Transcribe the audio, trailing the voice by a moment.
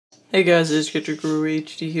Hey guys, it's Get Your Guru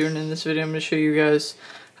HD here, and in this video I'm going to show you guys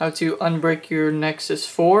how to unbrick your Nexus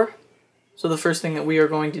 4. So the first thing that we are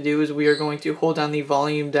going to do is we are going to hold down the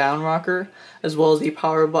volume down rocker as well as the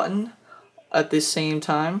power button at the same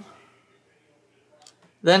time.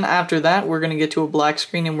 Then after that we're going to get to a black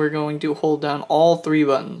screen and we're going to hold down all three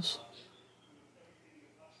buttons.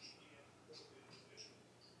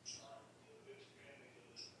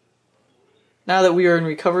 Now that we are in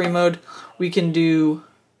recovery mode, we can do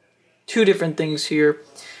two different things here.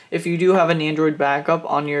 If you do have an Android backup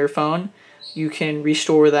on your phone, you can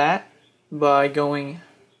restore that by going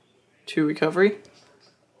to recovery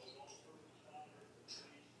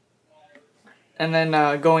and then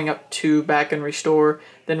going up to back and restore,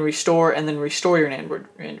 then restore, and then restore your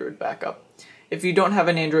Android backup. If you don't have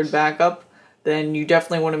an Android backup, then you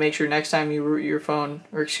definitely want to make sure next time you root your phone,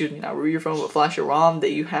 or excuse me, not root your phone, but flash your ROM,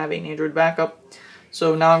 that you have an Android backup.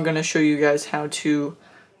 So now I'm going to show you guys how to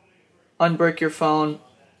unbrick your phone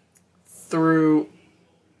through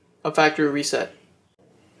a factory reset.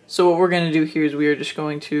 So what we're going to do here is we are just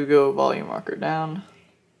going to go volume marker down,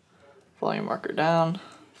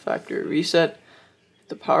 factory reset, hit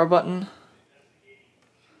the power button,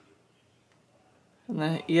 and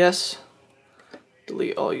then yes,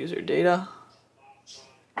 delete all user data.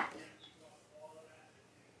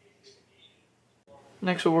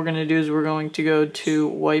 Next, what we're going to do is we're going to go to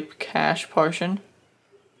wipe cache partition.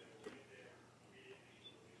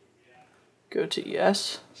 Go to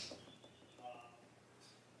yes.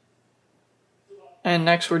 And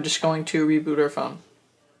next we're just going to reboot our phone.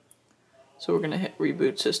 So we're going to hit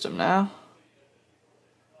reboot system now.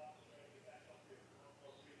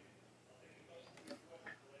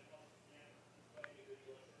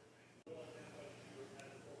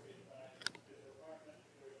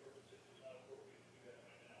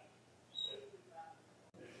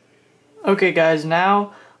 Okay guys,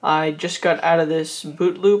 now I just got out of this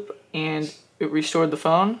boot loop and it restored the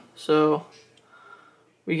phone. So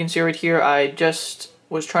we can see right here I just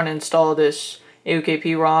was trying to install this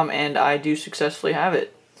AOKP ROM and I do successfully have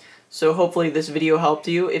it. So hopefully this video helped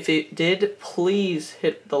you. If it did, please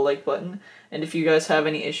hit the like button, and if you guys have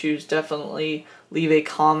any issues, definitely leave a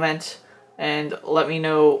comment and let me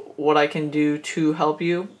know what I can do to help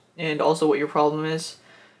you and also what your problem is.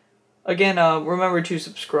 Again, remember to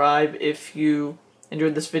subscribe if you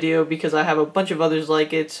enjoyed this video, because I have a bunch of others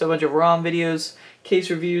like it, so a bunch of ROM videos, case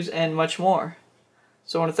reviews, and much more.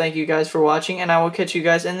 So I want to thank you guys for watching, and I will catch you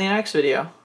guys in the next video.